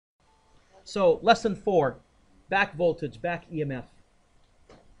So, lesson 4, back voltage, back EMF.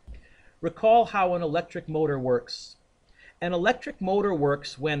 Recall how an electric motor works. An electric motor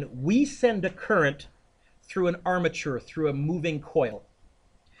works when we send a current through an armature, through a moving coil.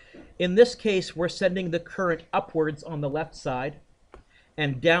 In this case, we're sending the current upwards on the left side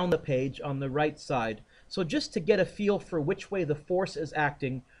and down the page on the right side. So just to get a feel for which way the force is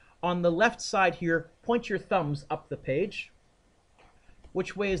acting, on the left side here, point your thumbs up the page.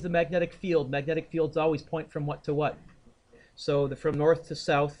 Which way is the magnetic field? Magnetic fields always point from what to what? So from north to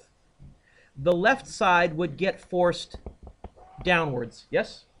south. The left side would get forced downwards,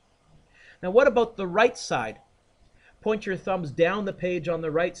 yes? Now what about the right side? Point your thumbs down the page on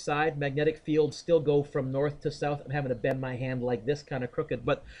the right side. Magnetic fields still go from north to south. I'm having to bend my hand like this, kind of crooked.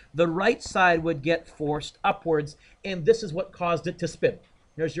 But the right side would get forced upwards, and this is what caused it to spin.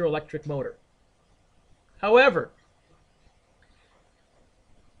 There's your electric motor. However,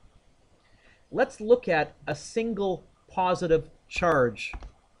 let's look at a single positive charge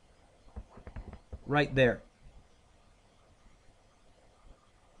right there.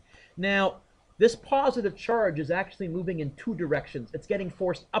 Now, this positive charge is actually moving in two directions. It's getting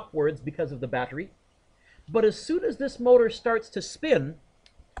forced upwards because of the battery. But as soon as this motor starts to spin,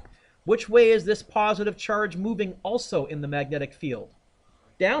 which way is this positive charge moving also in the magnetic field?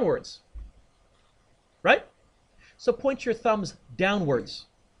 Downwards. Right? So point your thumbs downwards.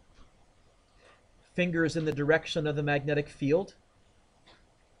 Fingers in the direction of the magnetic field.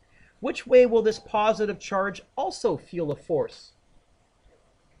 Which way will this positive charge also feel a force?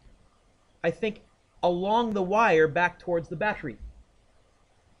 I think along the wire back towards the battery.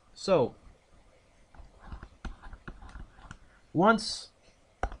 So, once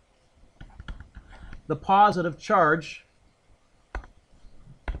the positive charge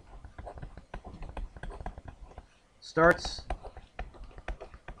starts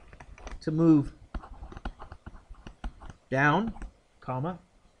to move down, comma,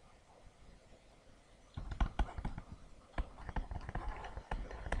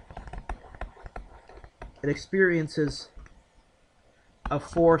 it experiences a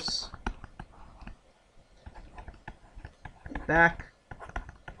force back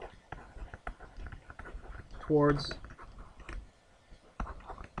towards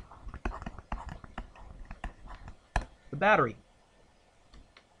the battery.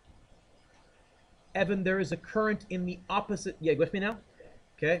 Evan, there is a current in the opposite. Yeah, with me now?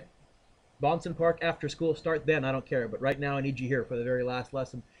 Okay. Bonson Park after school start then, I don't care. But right now I need you here for the very last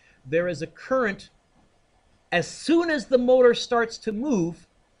lesson. There is a current as soon as the motor starts to move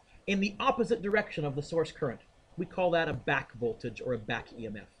in the opposite direction of the source current. We call that a back voltage or a back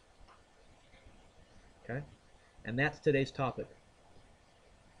EMF. Okay? And that's today's topic.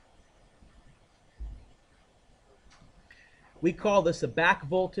 We call this a back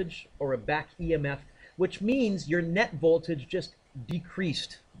voltage or a back EMF, which means your net voltage just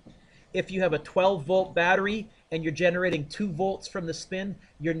decreased. If you have a 12-volt battery and you're generating 2 volts from the spin,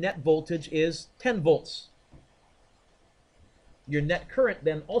 your net voltage is 10 volts. Your net current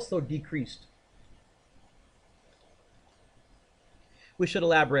then also decreased. We should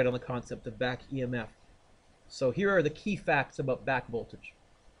elaborate on the concept of back EMF. So here are the key facts about back voltage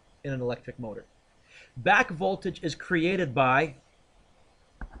in an electric motor. Back voltage is created by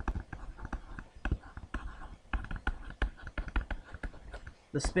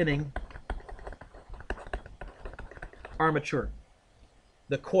the spinning armature,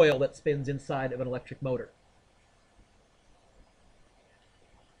 the coil that spins inside of an electric motor.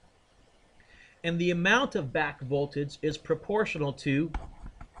 And the amount of back voltage is proportional to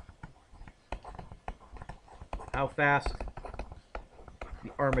how fast the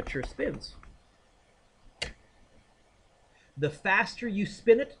armature spins. The faster you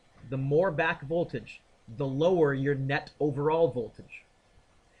spin it, the more back voltage, the lower your net overall voltage.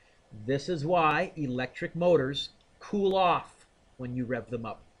 This is why electric motors cool off when you rev them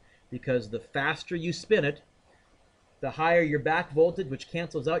up, because the faster you spin it, the higher your back voltage, which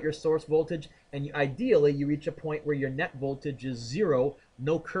cancels out your source voltage, and ideally you reach a point where your net voltage is 0,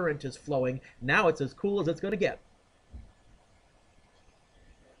 no current is flowing. Now it's as cool as it's going to get.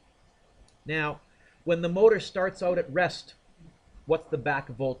 Now, when the motor starts out at rest, what's the back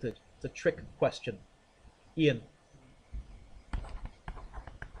voltage? It's a trick question. Ian.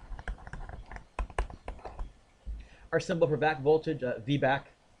 Our symbol for back voltage, V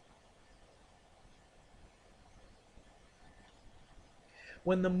back.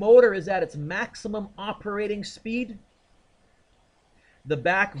 When the motor is at its maximum operating speed, the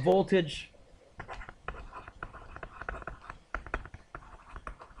back voltage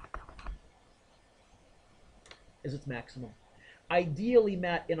is its maximum. Ideally,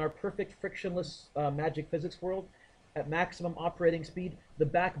 Matt, in our perfect frictionless magic physics world, at maximum operating speed, the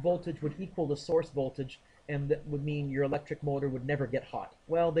back voltage would equal the source voltage, and that would mean your electric motor would never get hot.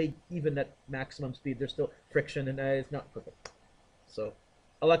 Well, even at maximum speed, there's still friction, and it's not perfect. So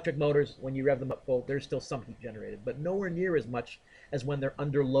electric motors, when you rev them up full, there's still some heat generated, but nowhere near as much as when they're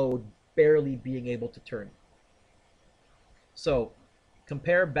under load, barely being able to turn. So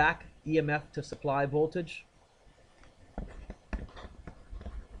compare back EMF to supply voltage.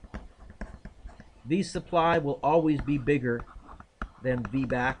 V supply will always be bigger than V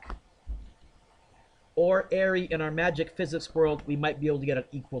back. Or Airy, in our magic physics world, we might be able to get it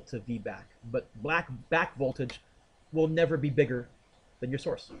equal to V back. But back voltage will never be bigger than your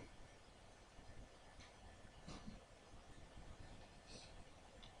source.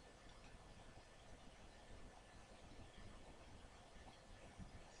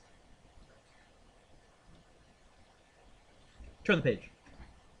 Turn the page.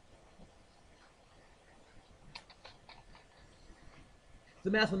 The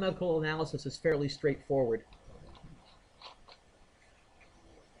mathematical analysis is fairly straightforward.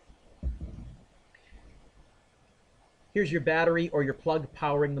 Here's your battery or your plug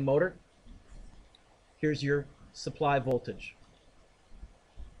powering the motor. Here's your supply voltage.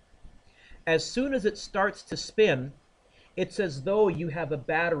 As soon as it starts to spin, it's as though you have a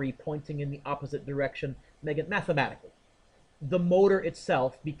battery pointing in the opposite direction, mathematically. The motor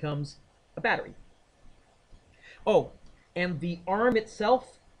itself becomes a battery. Oh, and the arm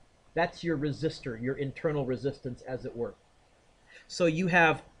itself, that's your resistor, your internal resistance, as it were. So you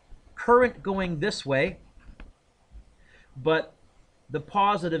have current going this way, but the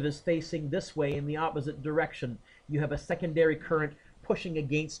positive is facing this way in the opposite direction. You have a secondary current pushing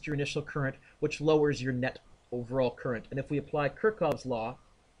against your initial current, which lowers your net overall current. And if we apply Kirchhoff's law,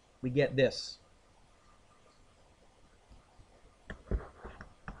 we get this.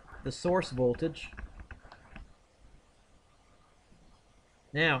 The source voltage.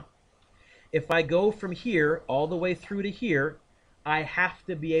 Now, if I go from here all the way through to here, I have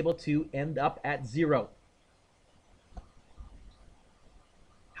to be able to end up at 0.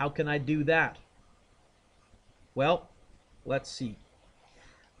 How can I do that? Well, let's see.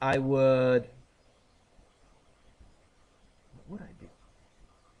 What would I do?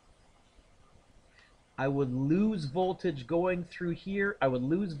 I would lose voltage going through here. I would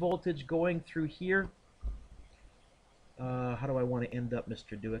lose voltage going through here. How do I want to end up,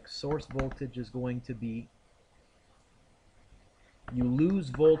 Mr. Dueck? Source voltage is going to be, you lose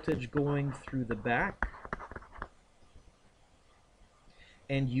voltage going through the back,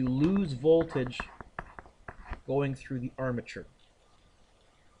 and you lose voltage going through the armature.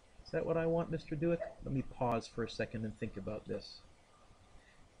 Is that what I want, Mr. Dueck? Let me pause for a second and think about this.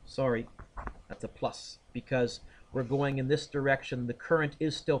 Sorry, that's a plus, because we're going in this direction. The current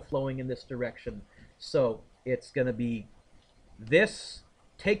is still flowing in this direction. So it's going to be this,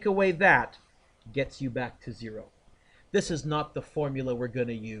 take away that, gets you back to 0. This is not the formula we're going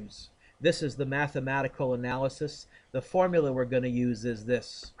to use. This is the mathematical analysis. The formula we're going to use is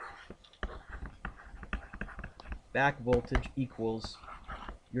this. Back voltage equals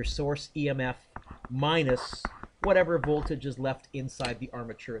your source EMF minus whatever voltage is left inside the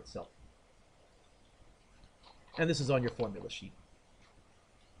armature itself. And this is on your formula sheet.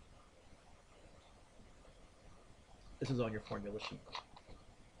 This is on your formula sheet.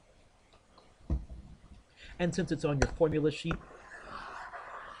 And since it's on your formula sheet,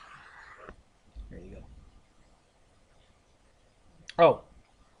 there you go. Oh,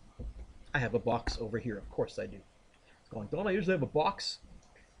 I have a box over here. Of course I do. It's going, don't I usually have a box?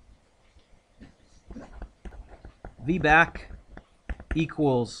 V back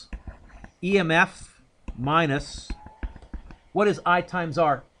equals EMF minus, what is I times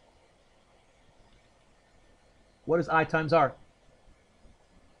R? What is I times R?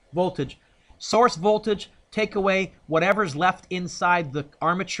 Voltage. Source voltage, take away whatever's left inside the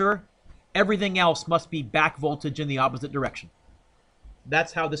armature. Everything else must be back voltage in the opposite direction.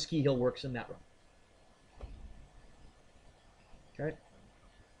 That's how the ski hill works in that one. Okay.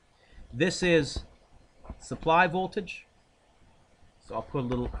 This is supply voltage. So I'll put a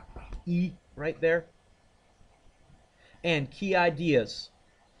little E right there. And key ideas.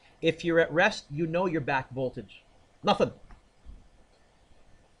 If you're at rest, you know your back voltage. Nothing.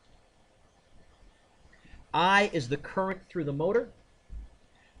 I is the current through the motor.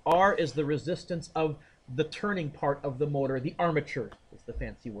 R is the resistance of the turning part of the motor. The armature is the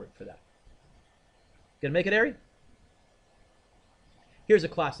fancy word for that. Gonna make it airy? Here's a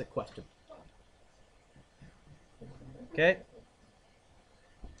classic question. Okay.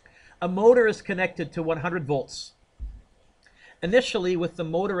 A motor is connected to 100 volts. Initially, with the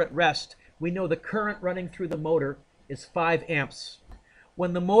motor at rest, we know the current running through the motor is 5 amps.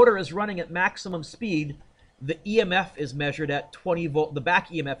 When the motor is running at maximum speed, the EMF is measured at 20 volt. The back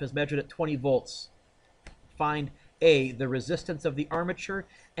EMF is measured at 20 volts. Find A, the resistance of the armature,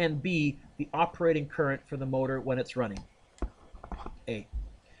 and B, the operating current for the motor when it's running. A.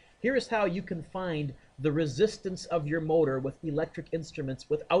 Here is how you can find the resistance of your motor with electric instruments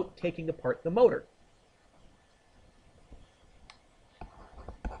without taking apart the motor.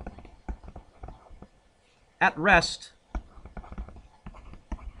 At rest,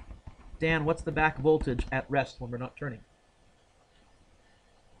 Dan, what's the back voltage at rest when we're not turning?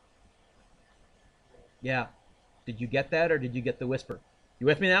 Yeah. Did you get that, or did you get the whisper? You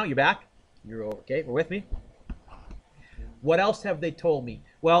with me now? You back? You're okay? We're with me? What else have they told me?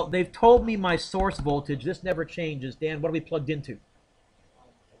 Well, they've told me my source voltage. This never changes. Dan, what are we plugged into?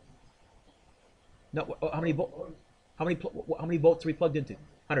 No, how many volts are we plugged into?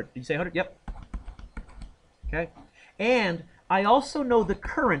 100. Did you say 100? Yep. Okay. And I also know the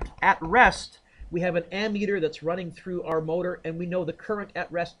current at rest. We have an ammeter that's running through our motor, and we know the current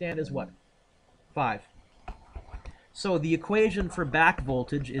at rest, Dan, is what? 5. So the equation for back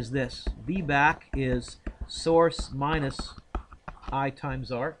voltage is this. V back is source minus I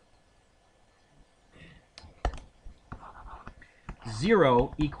times R.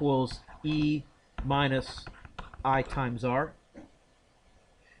 0 equals E minus I times R.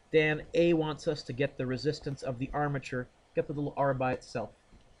 Dan, A wants us to get the resistance of the armature. Get the little R by itself.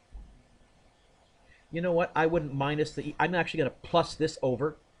 You know what? I wouldn't minus the E. I'm actually going to plus this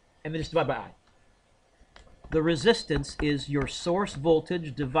over and then just divide by I. The resistance is your source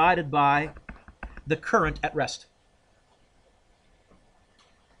voltage divided by the current at rest.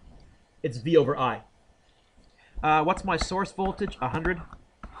 It's V over I. What's my source voltage? 100.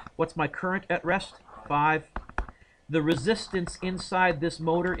 What's my current at rest? 5. The resistance inside this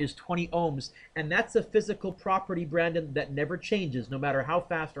motor is 20 ohms, and that's a physical property, Brandon, that never changes no matter how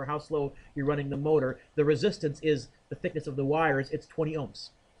fast or how slow you're running the motor. The resistance is the thickness of the wires. It's 20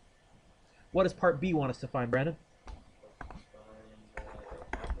 ohms. What does part B want us to find, Brandon?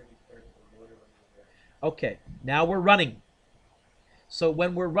 Okay, now we're running. So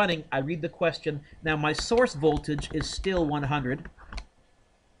when we're running, I read the question. Now my source voltage is still 100.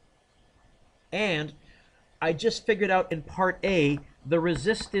 And I just figured out in part A, the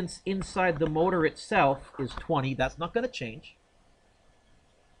resistance inside the motor itself is 20. That's not going to change.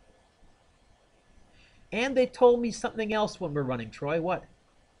 And they told me something else when we're running, Troy. What?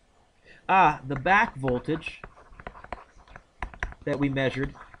 The back voltage that we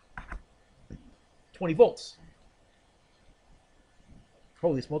measured, 20 volts.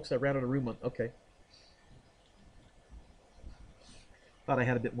 Holy smokes, I ran out of room. Okay. Thought I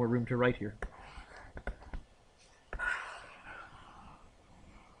had a bit more room to write here.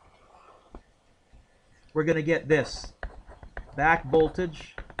 We're going to get this. Back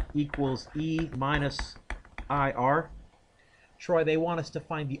voltage equals E minus IR. Troy, they want us to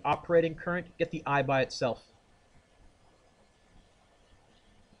find the operating current. Get the I by itself.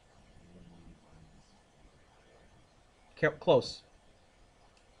 Close.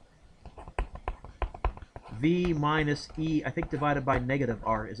 V minus E, I think divided by negative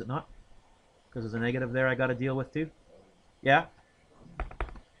R, is it not? Because there's a negative there I got to deal with too. Yeah?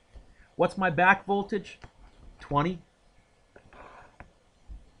 What's my back voltage? 20.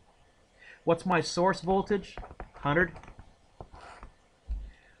 What's my source voltage? 100.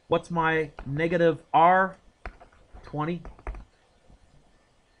 What's my negative R? 20.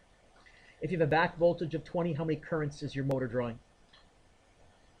 If you have a back voltage of 20, how many currents is your motor drawing?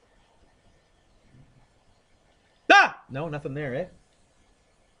 Ah! No, nothing there, eh?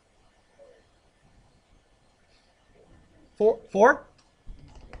 4?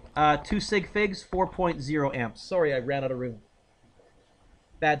 2 sig figs, 4.0 amps. Sorry, I ran out of room.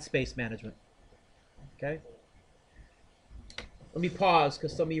 Bad space management. Okay? Let me pause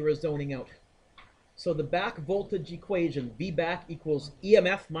because some of you are zoning out. So the back voltage equation, V back equals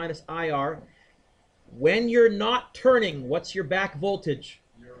EMF minus IR. When you're not turning, what's your back voltage?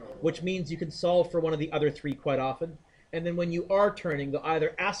 0. Which means you can solve for one of the other three quite often. And then when you are turning, they'll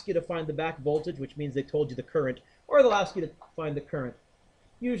either ask you to find the back voltage, which means they told you the current, or they'll ask you to find the current.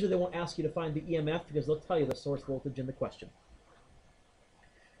 Usually they won't ask you to find the EMF because they'll tell you the source voltage in the question.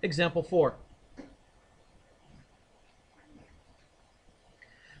 Example 4.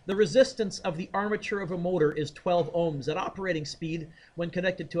 The resistance of the armature of a motor is 12 ohms. At operating speed, when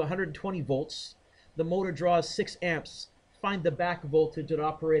connected to 120 volts, the motor draws 6 amps. Find the back voltage at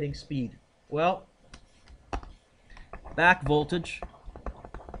operating speed. Well, back voltage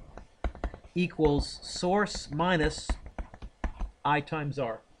equals source minus I times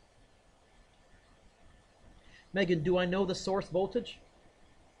R. Megan, do I know the source voltage?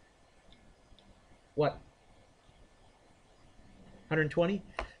 What? 120?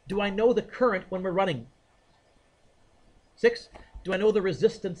 Do I know the current when we're running? 6? Do I know the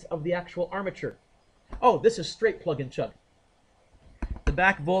resistance of the actual armature? Oh, this is straight plug and chug. The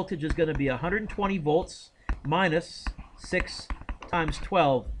back voltage is going to be 120 volts minus 6 times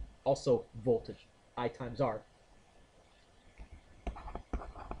 12, also voltage, I times R.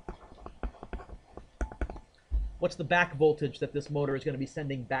 What's the back voltage that this motor is going to be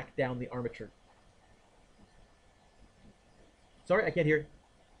sending back down the armature? Sorry, I can't hear.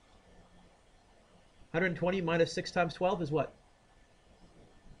 120 minus 6 times 12 is what?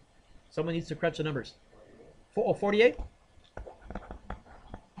 Someone needs to crunch the numbers. 48?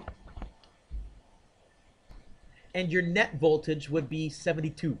 And your net voltage would be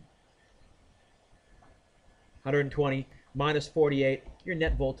 72. 120 minus 48, your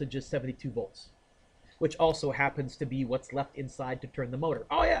net voltage is 72 volts, which also happens to be what's left inside to turn the motor.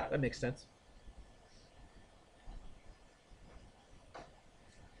 Oh yeah, that makes sense.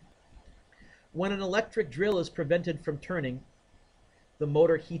 When an electric drill is prevented from turning, the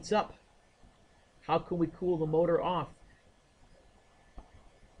motor heats up. How can we cool the motor off?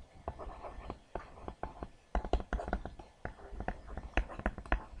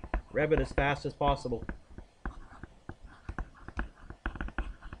 Rev it as fast as possible.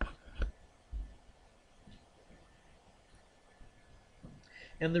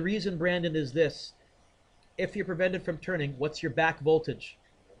 And the reason, Brandon, is this. If you're prevented from turning, what's your back voltage?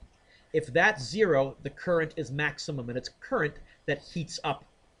 If that's 0, the current is maximum, and it's current that heats up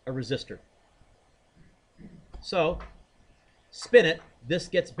a resistor. So, spin it, this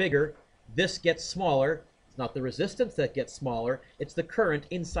gets bigger, this gets smaller. It's not the resistance that gets smaller, it's the current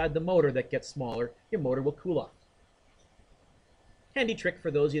inside the motor that gets smaller. Your motor will cool off. Handy trick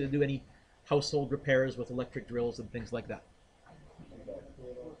for those of you that do any household repairs with electric drills and things like that.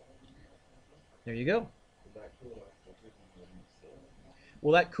 There you go.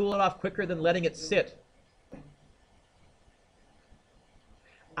 Will that cool it off quicker than letting it sit?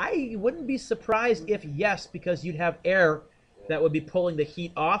 I wouldn't be surprised if yes, because you'd have air that would be pulling the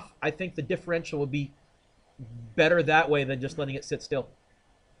heat off. I think the differential would be better that way than just letting it sit still.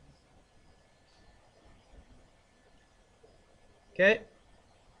 Okay.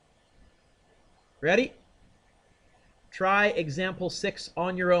 Ready? Try example 6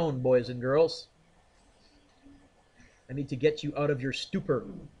 on your own, boys and girls. I need to get you out of your stupor,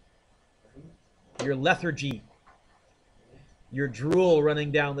 your lethargy, your drool running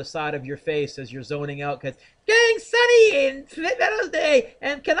down the side of your face as you're zoning out because dang sunny and Meadows Day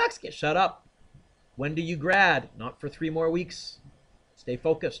and Canucks. Shut up. When do you grad? Not for 3 more weeks. Stay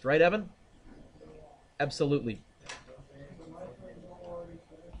focused, right, Evan? Absolutely.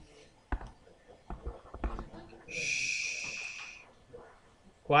 Shh.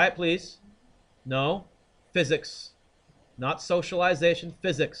 Quiet, please. No. Physics. Not socialization,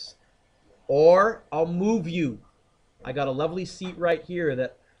 physics. Or I'll move you. I got a lovely seat right here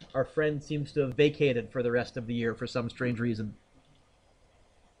that our friend seems to have vacated for the rest of the year for some strange reason.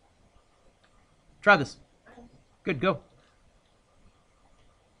 Try this. Good, go.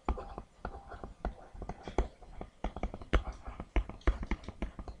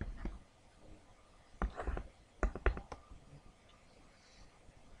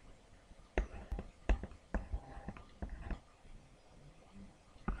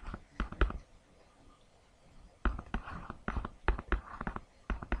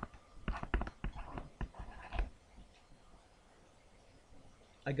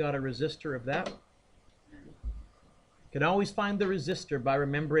 I got a resistor of that. Can always find the resistor by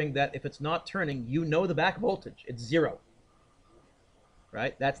remembering that if it's not turning, you know the back voltage. It's 0.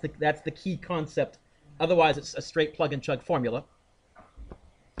 Right? That's the key concept. Otherwise, it's a straight plug and chug formula.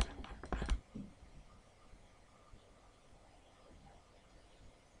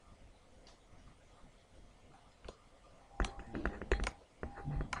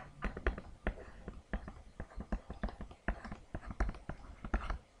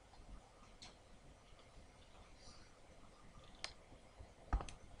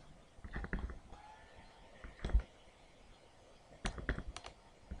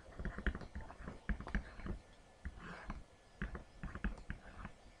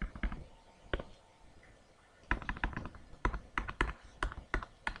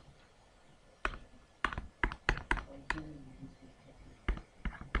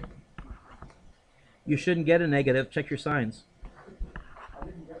 You shouldn't get a negative. Check your signs.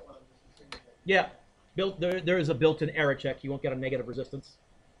 Yeah, there is a built-in error check. You won't get a negative resistance.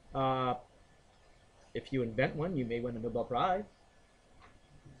 If you invent one, you may win a Nobel Prize.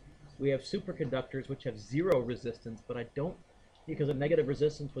 We have superconductors which have zero resistance, but I don't, because a negative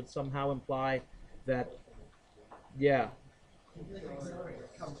resistance would somehow imply that, yeah,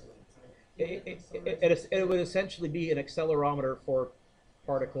 it would essentially be an accelerometer for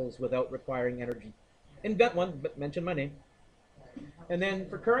particles without requiring energy. Invent one, but mention my name. And then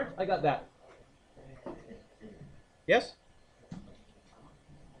for current, I got that. Yes?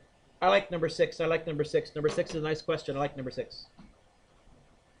 I like number 6. I like number 6. Number 6 is a nice question. I like number 6.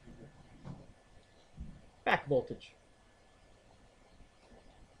 Back voltage.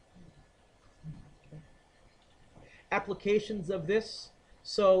 Applications of this.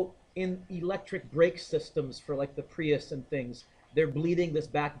 So in electric brake systems for like the Prius and things, they're bleeding this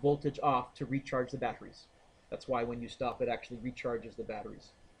back voltage off to recharge the batteries. That's why when you stop, it actually recharges the batteries.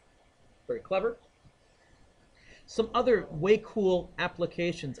 Very clever. Some other way cool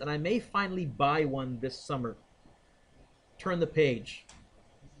applications, and I may finally buy one this summer. Turn the page.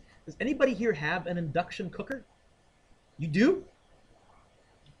 Does anybody here have an induction cooker? You do?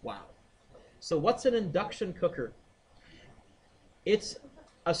 Wow. So what's an induction cooker? It's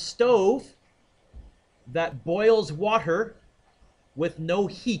a stove that boils water with no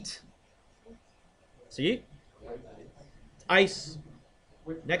heat. See? Ice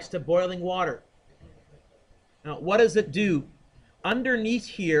next to boiling water. Now, what does it do? Underneath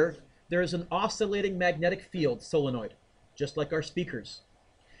here, there's an oscillating magnetic field solenoid, just like our speakers,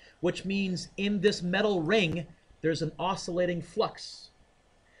 which means in this metal ring, there's an oscillating flux,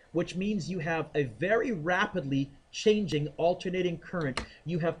 which means you have a very rapidly changing alternating current.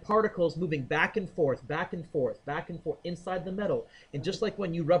 You have particles moving back and forth, back and forth, back and forth inside the metal. And just like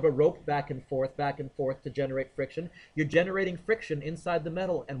when you rub a rope back and forth to generate friction, you're generating friction inside the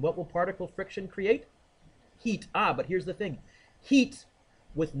metal. And what will particle friction create? Heat. But here's the thing. Heat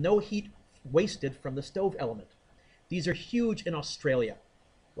with no heat wasted from the stove element. These are huge in Australia.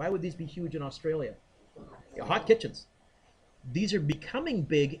 Why would these be huge in Australia? Yeah, hot kitchens. These are becoming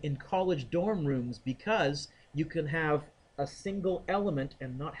big in college dorm rooms because you can have a single element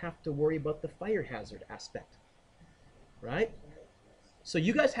and not have to worry about the fire hazard aspect. Right? So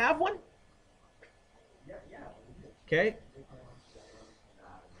you guys have one? Okay.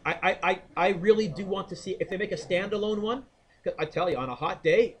 I really do want to see if they make a standalone one. I tell you, on a hot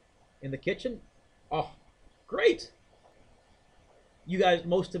day in the kitchen, oh, great. You guys,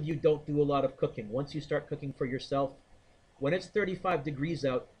 most of you don't do a lot of cooking. Once you start cooking for yourself, when it's 35 degrees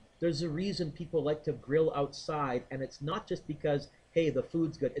out, there's a reason people like to grill outside, and it's not just because, hey, the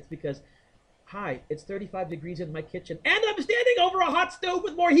food's good. It's because, hi, it's 35 degrees in my kitchen, and I'm standing over a hot stove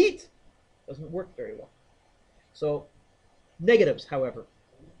with more heat. Doesn't work very well. So, negatives, however.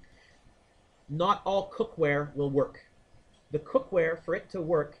 Not all cookware will work. The cookware, for it to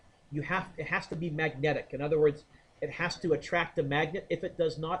work, it has to be magnetic. In other words, it has to attract a magnet. If it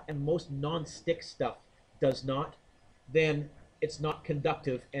does not, and most non-stick stuff does not, then it's not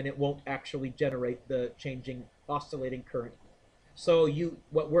conductive and it won't actually generate the changing oscillating current. So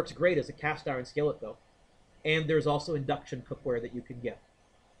what works great is a cast iron skillet though. And there's also induction cookware that you can get.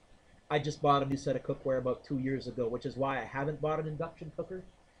 I just bought a new set of cookware about 2 years ago, which is why I haven't bought an induction cooker.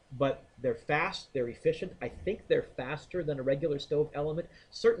 But they're fast, they're efficient. I think they're faster than a regular stove element,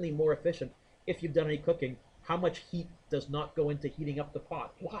 certainly more efficient. If you've done any cooking, how much heat does not go into heating up the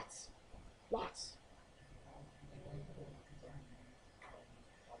pot? Lots. Lots.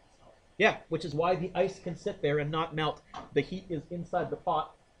 Yeah, which is why the ice can sit there and not melt. The heat is inside the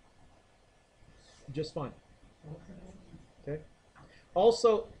pot just fine. Okay.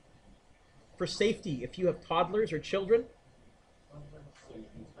 Also, for safety, if you have toddlers or children,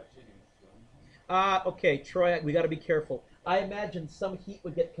 okay, Troy, we got to be careful. I imagine some heat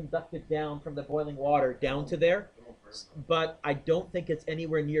would get conducted down from the boiling water down to there, but I don't think it's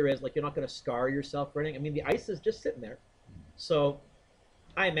anywhere near as, like, you're not going to scar yourself or anything. I mean, the ice is just sitting there. So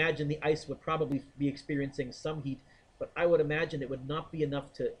I imagine the ice would probably be experiencing some heat, but I would imagine it would not be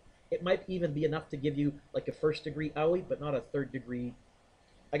enough to, it might even be enough to give you like a 1st degree owie, but not a 3rd degree.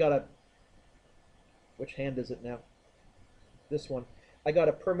 I got a, which hand is it now? This one. I got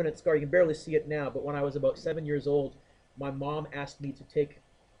a permanent scar. You can barely see it now, but when I was about 7 years old, my mom asked me to take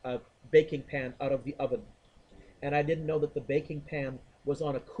a baking pan out of the oven. And I didn't know that the baking pan was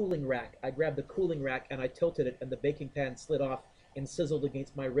on a cooling rack. I grabbed the cooling rack and I tilted it, and the baking pan slid off and sizzled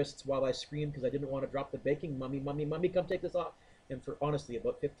against my wrists while I screamed because I didn't want to drop the baking. Mommy, mommy, mommy, come take this off. And for honestly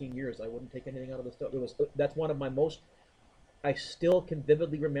about 15 years, I wouldn't take anything out of the stove. That's one of my most, I still can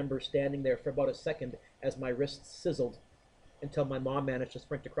vividly remember standing there for about a second as my wrists sizzled until my mom managed to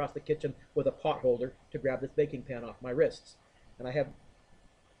sprint across the kitchen with a pot holder to grab this baking pan off my wrists. And I have,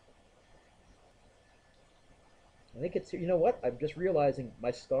 I think it's, you know what? I'm just realizing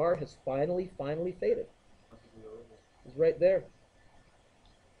my star has finally faded. It's right there.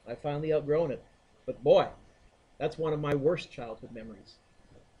 I finally outgrown it. But boy, that's one of my worst childhood memories.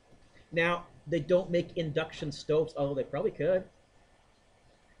 Now, they don't make induction stoves, although they probably could.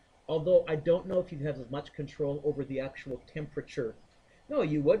 Although I don't know if you'd have as much control over the actual temperature. No,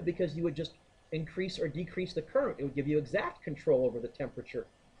 you would, because you would just increase or decrease the current. It would give you exact control over the temperature.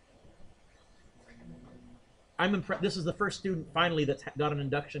 I'm impressed. This is the first student finally that's got an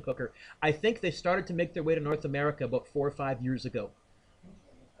induction cooker. I think they started to make their way to North America about 4 or 5 years ago.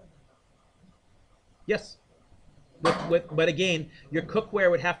 Yes. But again, your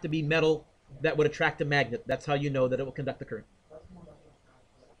cookware would have to be metal that would attract a magnet. That's how you know that it will conduct the current.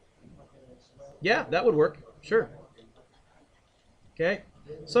 Yeah, that would work. Sure. Okay.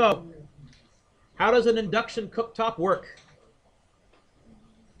 So, how does an induction cooktop work?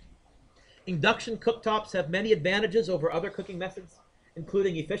 Induction cooktops have many advantages over other cooking methods,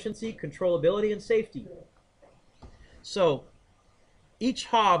 including efficiency, controllability, and safety. So, each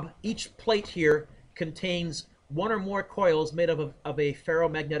hob, each plate here contains one or more coils made of a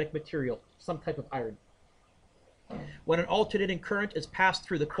ferromagnetic material, some type of iron. When an alternating current is passed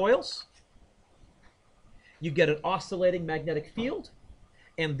through the coils, you get an oscillating magnetic field,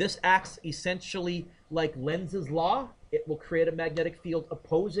 and this acts essentially like Lenz's law. It will create a magnetic field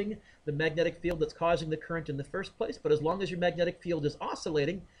opposing the magnetic field that's causing the current in the first place. But as long as your magnetic field is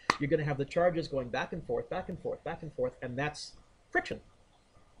oscillating, you're going to have the charges going back and forth, back and forth, back and forth, and that's friction.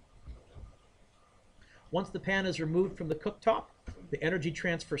 Once the pan is removed from the cooktop, the energy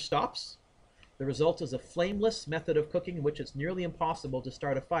transfer stops. The result is a flameless method of cooking in which it's nearly impossible to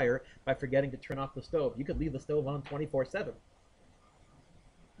start a fire by forgetting to turn off the stove. You could leave the stove on 24/7.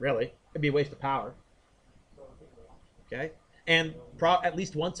 Really, it'd be a waste of power. Okay, and at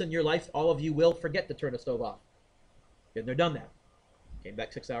least once in your life, all of you will forget to turn the stove off. Been there, done that. Came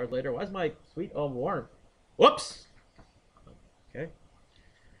back 6 hours later. Why's my sweet all warm? Whoops. Okay.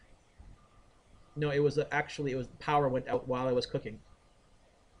 No, it was actually, it was power went out while I was cooking,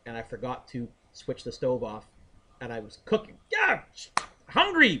 and I forgot to switch the stove off, and I was cooking. Yeah,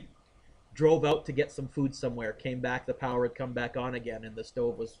 hungry. Drove out to get some food somewhere. Came back, the power had come back on again, and the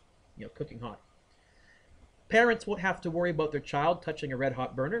stove was, cooking hot. Parents won't have to worry about their child touching a red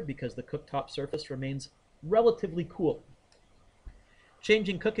hot burner because the cooktop surface remains relatively cool.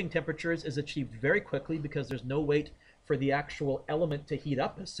 Changing cooking temperatures is achieved very quickly because there's no wait for the actual element to heat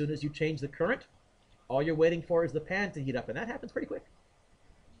up. As soon as you change the current, all you're waiting for is the pan to heat up, and that happens pretty quick.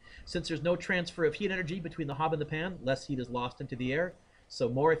 Since there's no transfer of heat energy between the hob and the pan, less heat is lost into the air, so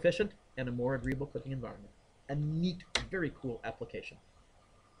more efficient and a more agreeable cooking environment. A neat, very cool application.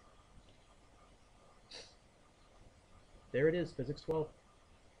 There it is, Physics 12.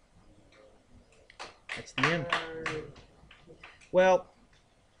 That's the end. Well,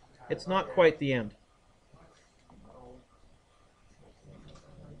 it's not quite the end.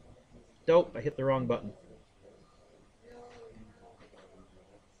 Dope, I hit the wrong button.